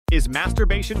Is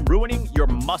masturbation ruining your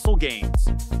muscle gains?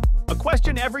 A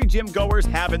question every gym goers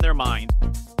have in their mind.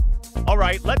 All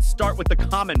right, let's start with the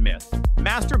common myth.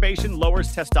 Masturbation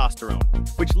lowers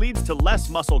testosterone, which leads to less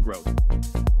muscle growth.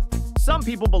 Some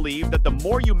people believe that the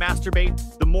more you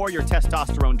masturbate, the more your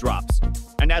testosterone drops,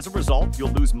 and as a result,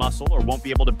 you'll lose muscle or won't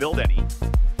be able to build any.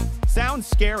 Sounds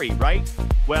scary, right?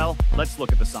 Well, let's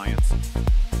look at the science.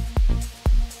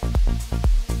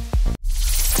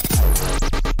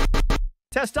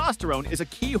 Testosterone is a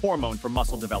key hormone for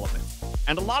muscle development,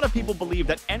 and a lot of people believe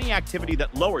that any activity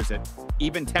that lowers it,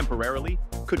 even temporarily,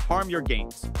 could harm your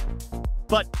gains.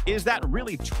 But is that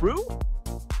really true?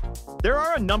 There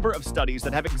are a number of studies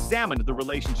that have examined the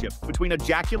relationship between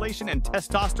ejaculation and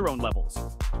testosterone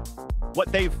levels.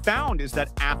 What they've found is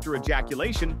that after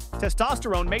ejaculation,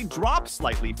 testosterone may drop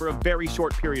slightly for a very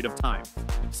short period of time,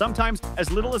 sometimes as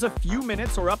little as a few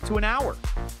minutes or up to an hour.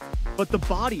 But the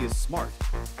body is smart.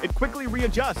 It quickly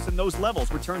readjusts and those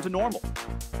levels return to normal.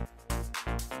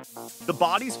 The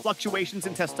body's fluctuations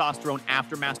in testosterone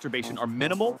after masturbation are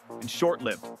minimal and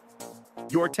short-lived.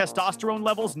 Your testosterone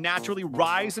levels naturally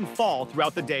rise and fall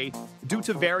throughout the day due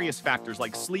to various factors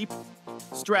like sleep,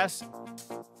 stress,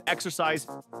 exercise,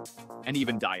 and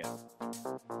even diet.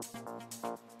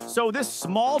 So this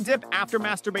small dip after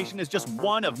masturbation is just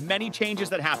one of many changes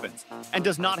that happens and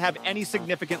does not have any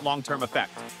significant long-term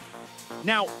effect.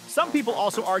 Now, some people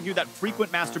also argue that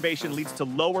frequent masturbation leads to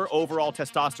lower overall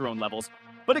testosterone levels,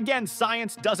 but again,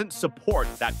 science doesn't support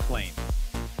that claim.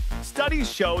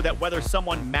 Studies show that whether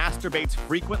someone masturbates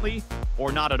frequently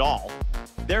or not at all,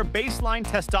 their baseline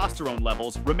testosterone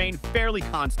levels remain fairly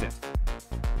constant.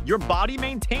 Your body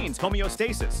maintains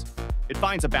homeostasis. It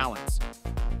finds a balance.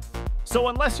 So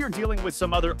unless you're dealing with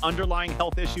some other underlying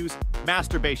health issues,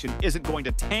 masturbation isn't going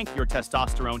to tank your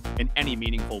testosterone in any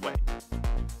meaningful way.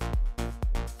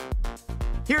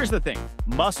 Here's the thing,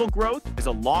 muscle growth is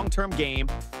a long-term game,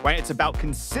 right? It's about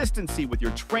consistency with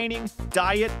your training,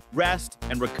 diet, rest,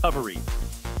 and recovery.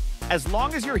 As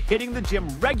long as you're hitting the gym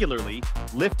regularly,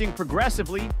 lifting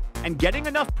progressively, and getting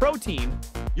enough protein,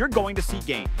 you're going to see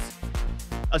gains.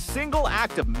 A single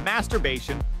act of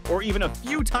masturbation, or even a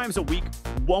few times a week,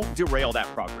 won't derail that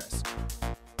progress.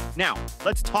 Now,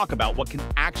 let's talk about what can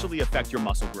actually affect your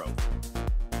muscle growth.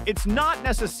 It's not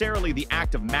necessarily the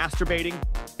act of masturbating,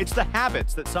 it's the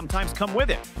habits that sometimes come with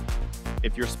it.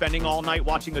 If you're spending all night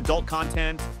watching adult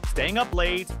content, staying up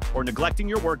late, or neglecting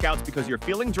your workouts because you're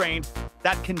feeling drained,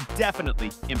 that can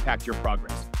definitely impact your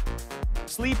progress.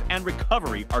 Sleep and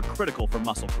recovery are critical for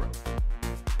muscle growth.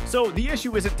 So the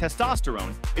issue isn't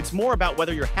testosterone, it's more about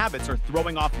whether your habits are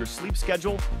throwing off your sleep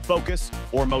schedule, focus,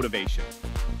 or motivation.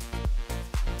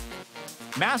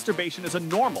 Masturbation is a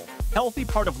normal, healthy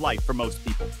part of life for most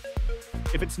people.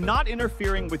 If it's not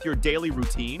interfering with your daily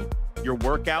routine, your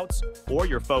workouts, or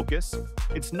your focus,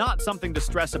 it's not something to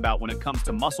stress about when it comes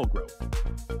to muscle growth.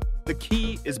 The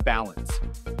key is balance.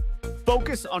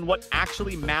 Focus on what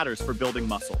actually matters for building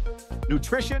muscle: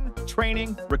 nutrition,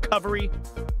 training, recovery,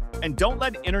 and don't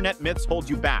let internet myths hold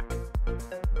you back.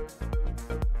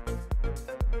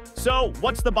 So,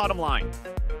 what's the bottom line?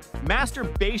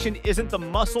 Masturbation isn't the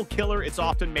muscle killer it's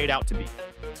often made out to be.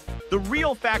 The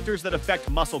real factors that affect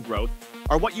muscle growth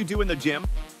are what you do in the gym,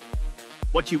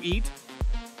 what you eat,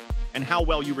 and how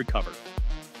well you recover.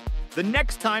 The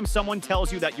next time someone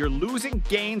tells you that you're losing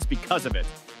gains because of it,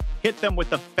 hit them with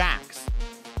the facts.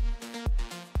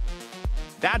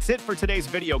 That's it for today's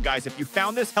video, guys. If you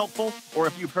found this helpful, or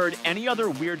if you've heard any other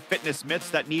weird fitness myths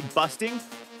that need busting,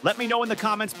 let me know in the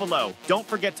comments below. Don't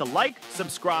forget to like,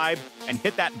 subscribe, and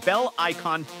hit that bell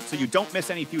icon so you don't miss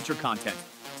any future content.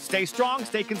 Stay strong,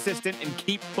 stay consistent, and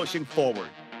keep pushing forward.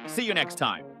 See you next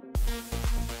time.